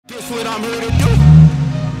what I'm here to do.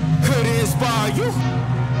 Here to inspire you.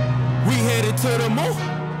 We headed to the moon.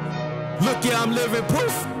 Look, yeah, I'm living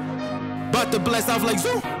proof. About to blast off like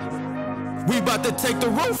zoo. We about to take the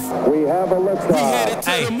roof. We have a liftoff. We headed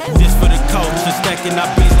to the moon. This for the culture, stacking our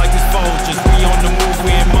beats like it's vultures. We on the move,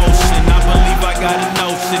 we in motion. I believe I got a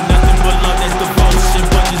notion. Nothing but love, that's devotion.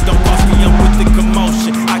 Budgets don't cost me up with the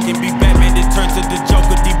commotion. I can be Batman, then turn to the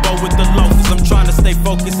Joker. Debo with the loafers. I'm trying to stay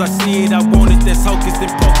focused. I see it, I want it. That's hocus and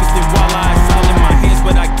pocus. Then voila, it's all in my hands,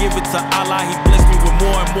 but I give it to Allah. He blessed me with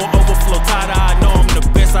more and more overflow. Tada, I know I'm the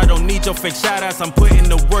best. I don't need your fake shout outs. I'm putting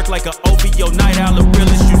the work like an OVO night owl. The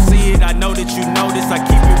realest you see it, I know that you notice. I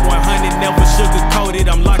keep it 100, never sugar coated.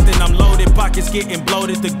 I'm locked and I'm loaded, pockets getting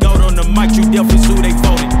bloated. The goat on the mic, you definitely who they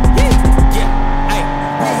voted. Yeah, hey,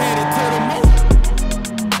 we headed to the moon.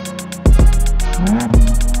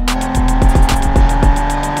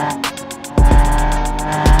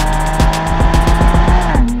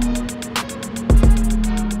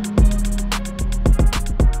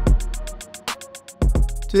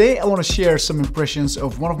 Today I want to share some impressions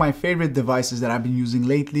of one of my favorite devices that I've been using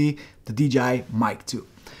lately, the DJI Mic 2.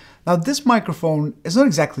 Now this microphone is not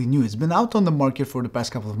exactly new, it's been out on the market for the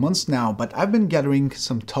past couple of months now, but I've been gathering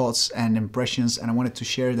some thoughts and impressions and I wanted to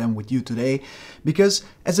share them with you today because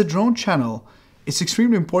as a drone channel, it's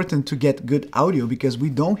extremely important to get good audio because we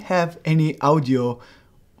don't have any audio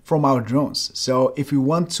from our drones. So if we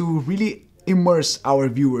want to really immerse our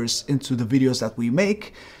viewers into the videos that we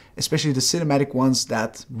make, especially the cinematic ones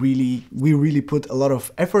that we really put a lot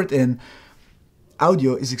of effort in,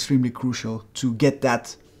 audio is extremely crucial to get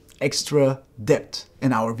that extra depth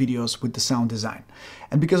in our videos with the sound design.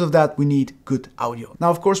 And because of that, we need good audio. Now,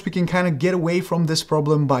 of course, we can kind of get away from this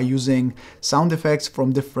problem by using sound effects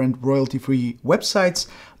from different royalty-free websites,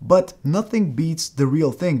 but nothing beats the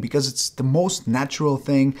real thing because it's the most natural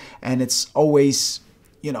thing and it's always,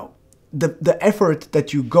 you know, the effort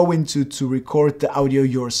that you go into to record the audio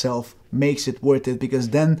yourself makes it worth it because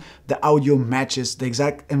then the audio matches the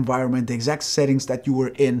exact environment, the exact settings that you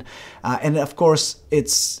were in. And of course,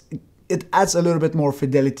 it adds a little bit more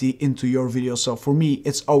fidelity into your video. So for me,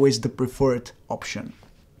 it's always the preferred option,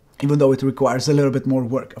 even though it requires a little bit more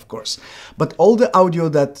work, of course. But all the audio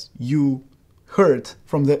that you heard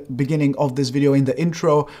from the beginning of this video in the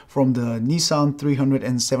intro from the Nissan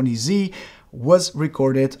 370Z was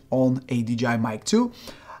recorded on a DJI Mic 2.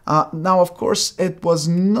 Now, of course, it was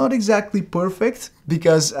not exactly perfect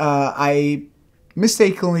because I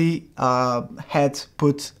mistakenly had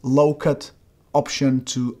put low cut option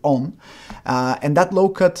to on, and that low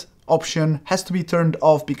cut option has to be turned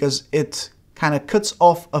off because it kind of cuts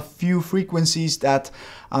off a few frequencies that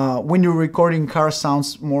when you're recording car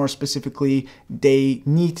sounds more specifically, they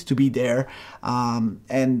need to be there,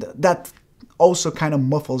 and that also kind of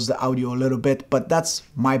muffles the audio a little bit, but that's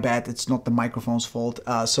my bad. It's not the microphone's fault.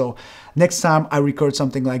 So next time I record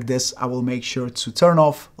something like this, I will make sure to turn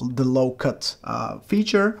off the low cut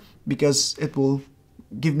feature because it will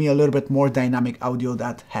give me a little bit more dynamic audio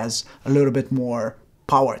that has a little bit more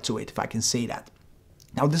power to it, if I can say that.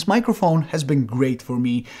 Now this microphone has been great for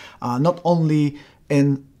me, not only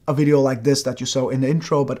in a video like this that you saw in the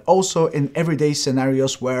intro, but also in everyday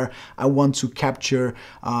scenarios where I want to capture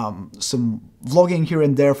some vlogging here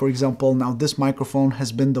and there, for example. Now this microphone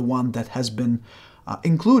has been the one that has been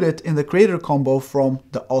included in the creator combo from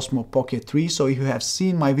the Osmo Pocket 3. So if you have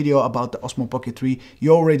seen my video about the Osmo Pocket 3,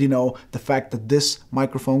 you already know the fact that this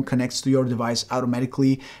microphone connects to your device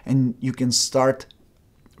automatically and you can start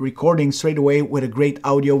recording straight away with a great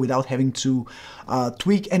audio without having to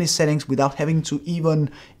tweak any settings, without having to even,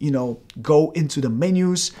 you know, go into the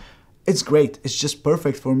menus. It's great. It's just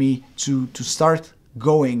perfect for me to start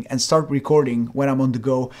going and start recording when I'm on the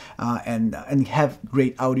go and have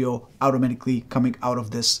great audio automatically coming out of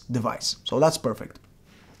this device. So that's perfect.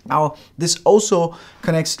 Now, this also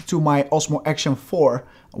connects to my Osmo Action 4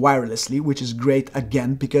 wirelessly, which is great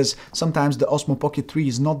again, because sometimes the Osmo Pocket 3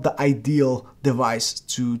 is not the ideal device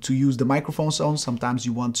to use the microphones on. Sometimes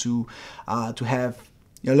you want to have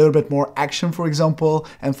a little bit more action, for example,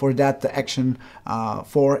 and for that the Action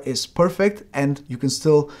 4 is perfect, and you can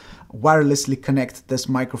still wirelessly connect this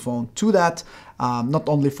microphone to that, not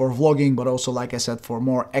only for vlogging, but also, like I said, for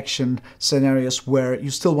more action scenarios where you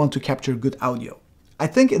still want to capture good audio. I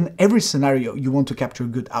think in every scenario you want to capture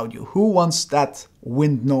good audio. Who wants that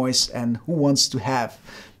wind noise and who wants to have,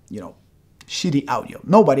 you know, shitty audio?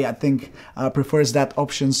 Nobody, I think, prefers that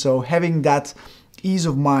option. So having that ease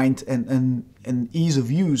of mind and ease of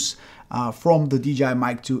use from the DJI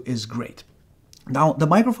Mic 2 is great. Now, the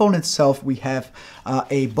microphone itself, we have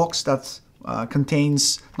a box that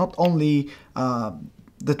contains not only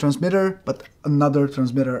the transmitter, but another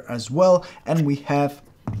transmitter as well. And we have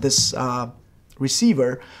this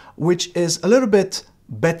receiver, which is a little bit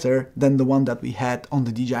better than the one that we had on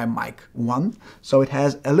the DJI Mic 1. So it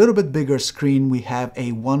has a little bit bigger screen. We have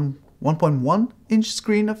a 1.1 inch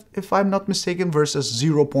screen, if I'm not mistaken, versus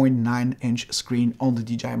 0.9 inch screen on the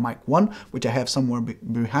DJI Mic 1, which I have somewhere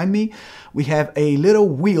behind me. We have a little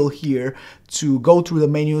wheel here to go through the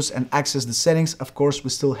menus and access the settings. Of course, we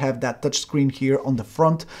still have that touch screen here on the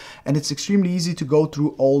front, and it's extremely easy to go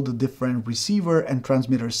through all the different receiver and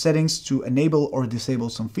transmitter settings to enable or disable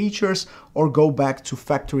some features, or go back to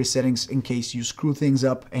factory settings in case you screw things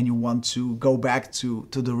up and you want to go back to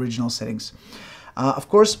the original settings. Of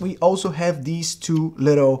course, we also have these two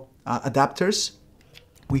little adapters.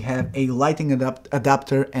 We have a lighting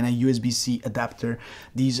adapter and a USB-C adapter.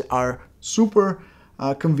 These are super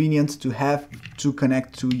convenient to have to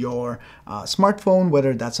connect to your smartphone,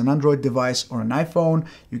 whether that's an Android device or an iPhone.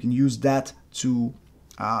 You can use that to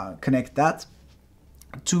connect that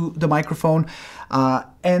to the microphone,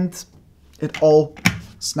 and it all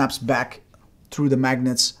snaps back through the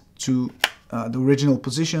magnets to the original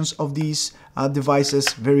positions of these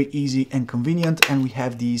devices. Very easy and convenient. And we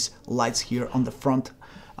have these lights here on the front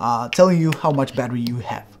telling you how much battery you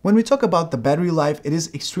have. When we talk about the battery life, it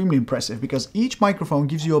is extremely impressive because each microphone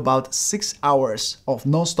gives you about 6 hours of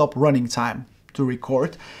non-stop running time to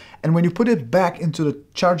record. And when you put it back into the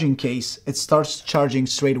charging case, it starts charging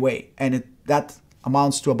straight away. And that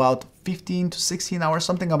amounts to about 15 to 16 hours,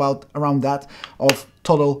 something around that, of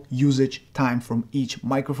total usage time from each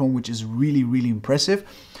microphone, which is really, really impressive.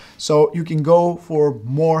 So you can go for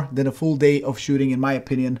more than a full day of shooting, in my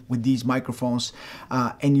opinion, with these microphones,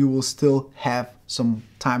 and you will still have some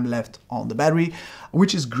time left on the battery,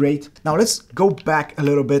 which is great. Now let's go back a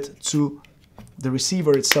little bit to the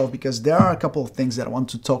receiver itself, because there are a couple of things that I want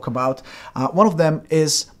to talk about. One of them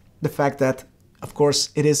is the fact that, of course,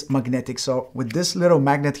 it is magnetic. So with this little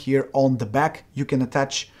magnet here on the back, you can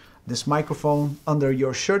attach this microphone under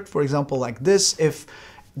your shirt, for example, like this, if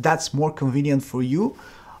that's more convenient for you.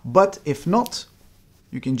 But if not,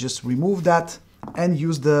 you can just remove that and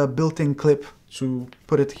use the built-in clip to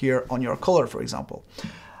put it here on your collar, for example.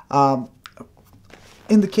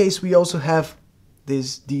 In the case, we also have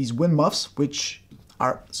these wind muffs, which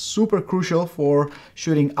are super crucial for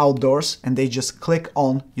shooting outdoors, and they just click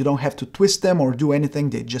on. You don't have to twist them or do anything.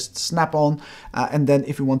 They just snap on, and then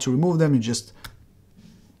if you want to remove them, you just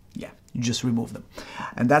remove them,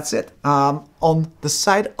 and that's it. On the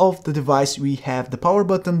side of the device, we have the power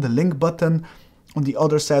button, the link button. On the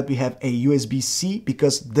other side, we have a USB-C,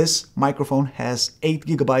 because this microphone has 8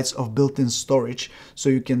 GB of built-in storage, so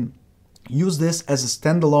you can use this as a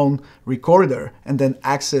standalone recorder and then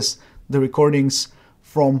access the recordings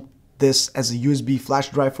from this as a USB flash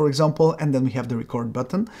drive, for example. And then we have the record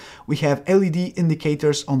button. We have LED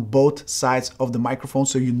indicators on both sides of the microphone,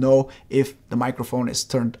 so you know if the microphone is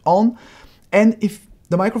turned on. And if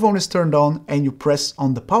the microphone is turned on and you press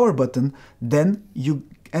on the power button, then you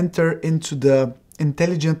enter into the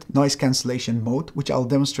intelligent noise cancellation mode, which I'll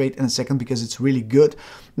demonstrate in a second because it's really good.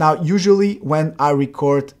 Now, usually when I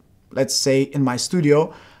record, let's say in my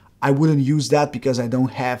studio, I wouldn't use that because I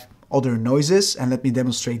don't have other noises, and let me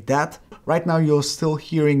demonstrate that. Right now you're still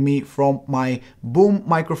hearing me from my boom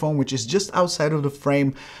microphone, which is just outside of the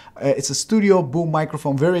frame. It's a studio boom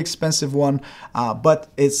microphone, very expensive one, but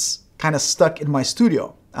it's kind of stuck in my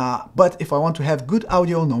studio. But if I want to have good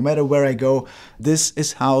audio no matter where I go, this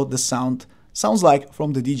is how the sound sounds like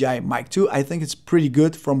from the DJI Mic 2. I think it's pretty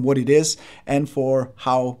good from what it is and for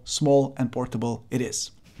how small and portable it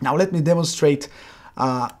is. Now let me demonstrate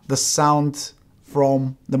the sound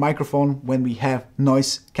from the microphone when we have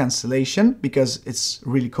noise cancellation, because it's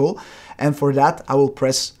really cool. And for that, I will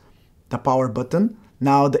press the power button.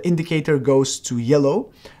 Now the indicator goes to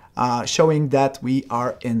yellow, showing that we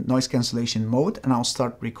are in noise cancellation mode, and I'll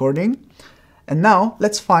start recording. And now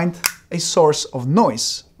let's find a source of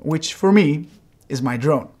noise, which for me is my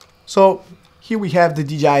drone. So here we have the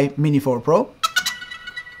DJI Mini 4 Pro.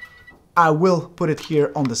 I will put it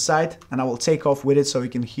here on the side and I will take off with it so you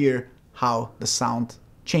can hear how the sound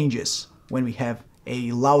changes when we have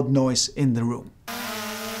a loud noise in the room.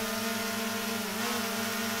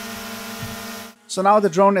 So now the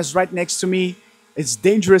drone is right next to me. It's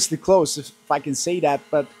dangerously close, if I can say that,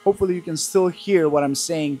 but hopefully you can still hear what I'm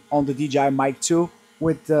saying on the DJI Mic 2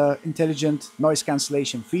 with the intelligent noise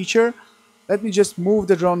cancellation feature. Let me just move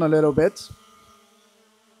the drone a little bit.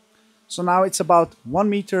 So now it's about 1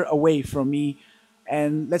 meter away from me,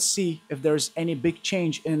 and let's see if there's any big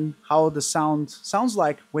change in how the sound sounds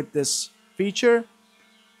like with this feature.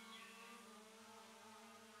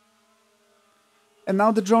 And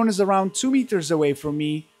now the drone is around 2 meters away from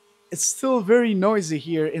me. It's still very noisy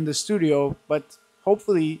here in the studio, but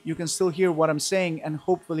hopefully you can still hear what I'm saying, and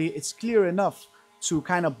hopefully it's clear enough to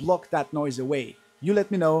kind of block that noise away. You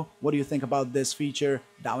let me know what do you think about this feature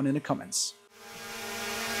down in the comments.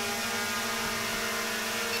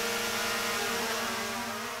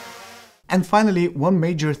 And finally, one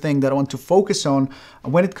major thing that I want to focus on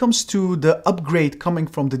when it comes to the upgrade coming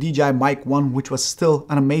from the DJI Mic 1, which was still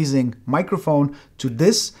an amazing microphone, to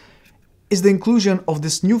this, is the inclusion of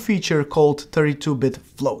this new feature called 32-bit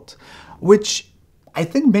float, which I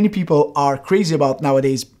think many people are crazy about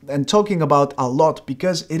nowadays and talking about a lot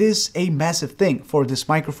because it is a massive thing for this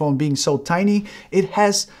microphone being so tiny. It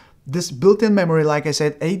has this built-in memory, like I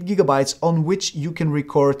said, 8 gigabytes on which you can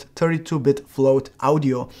record 32-bit float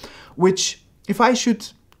audio, which if I should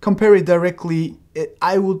compare it directly,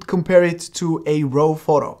 I would compare it to a RAW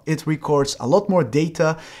photo. It records a lot more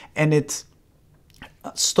data and it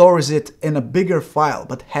stores it in a bigger file,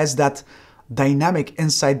 but has that dynamic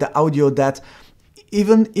inside the audio that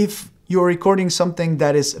even if you're recording something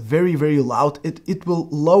that is very, very loud, it will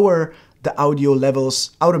lower the audio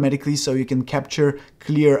levels automatically so you can capture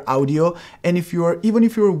clear audio. And even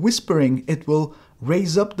if you're whispering, it will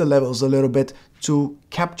raise up the levels a little bit to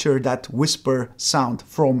capture that whisper sound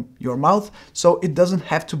from your mouth. So it doesn't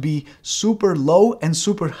have to be super low and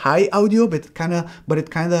super high audio, but it kind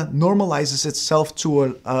of normalizes itself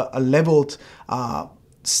to a leveled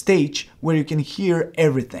stage where you can hear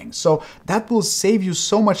everything. So that will save you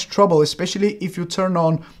so much trouble, especially if you turn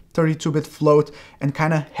on 32-bit float and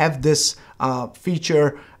kind of have this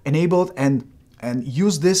feature enabled and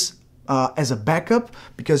use this as a backup,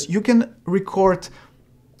 because you can record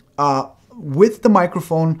with the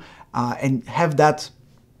microphone and have that,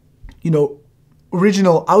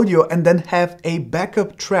 original audio, and then have a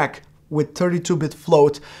backup track with 32-bit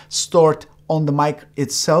float stored on the mic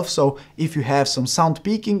itself. So if you have some sound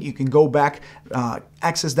peaking, you can go back,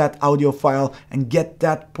 access that audio file and get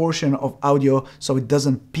that portion of audio so it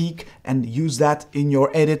doesn't peak, and use that in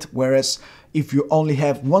your edit. Whereas if you only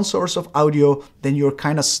have one source of audio, then you're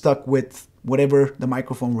kind of stuck with whatever the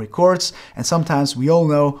microphone records. And sometimes we all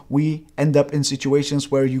know we end up in situations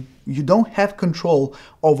where you don't have control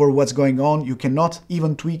over what's going on. You cannot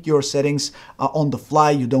even tweak your settings on the fly.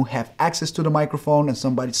 You don't have access to the microphone and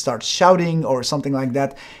somebody starts shouting or something like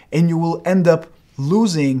that, and you will end up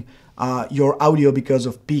losing your audio because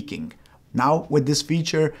of peaking. Now with this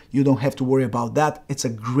feature, you don't have to worry about that. It's a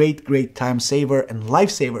great time saver and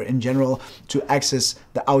lifesaver in general to access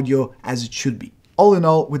the audio as it should be. All in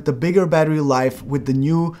all, with the bigger battery life, with the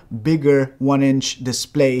new bigger 1-inch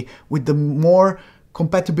display, with the more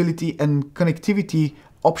compatibility and connectivity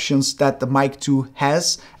options that the Mic 2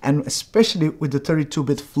 has, and especially with the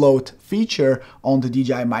 32-bit float feature on the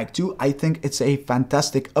DJI Mic 2, I think it's a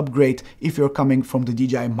fantastic upgrade if you're coming from the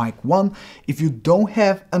DJI Mic 1. If you don't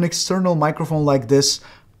have an external microphone like this,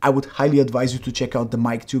 I would highly advise you to check out the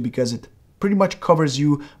Mic 2, because it pretty much covers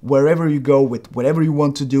you wherever you go with whatever you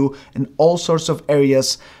want to do in all sorts of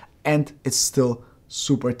areas, and it's still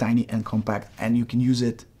super tiny and compact, and you can use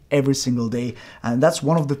it every single day. And that's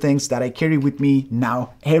one of the things that I carry with me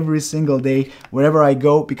now every single day wherever I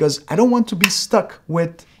go, because I don't want to be stuck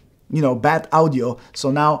with bad audio. So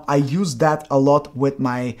now I use that a lot with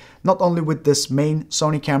my, not only with this main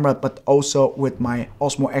Sony camera, but also with my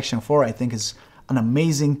Osmo Action 4. I think is an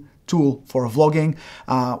amazing tool for vlogging,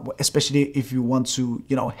 especially if you want to,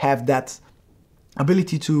 have that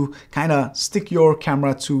ability to kind of stick your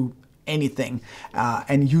camera to anything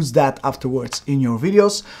and use that afterwards in your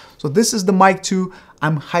videos. So this is the Mic 2.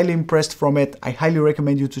 I'm highly impressed from it. I highly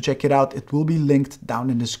recommend you to check it out. It will be linked down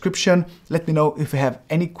in the description. Let me know if you have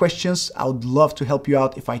any questions. I would love to help you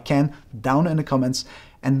out if I can down in the comments.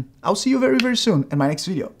 And I'll see you very soon in my next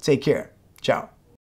video. Take care. Ciao.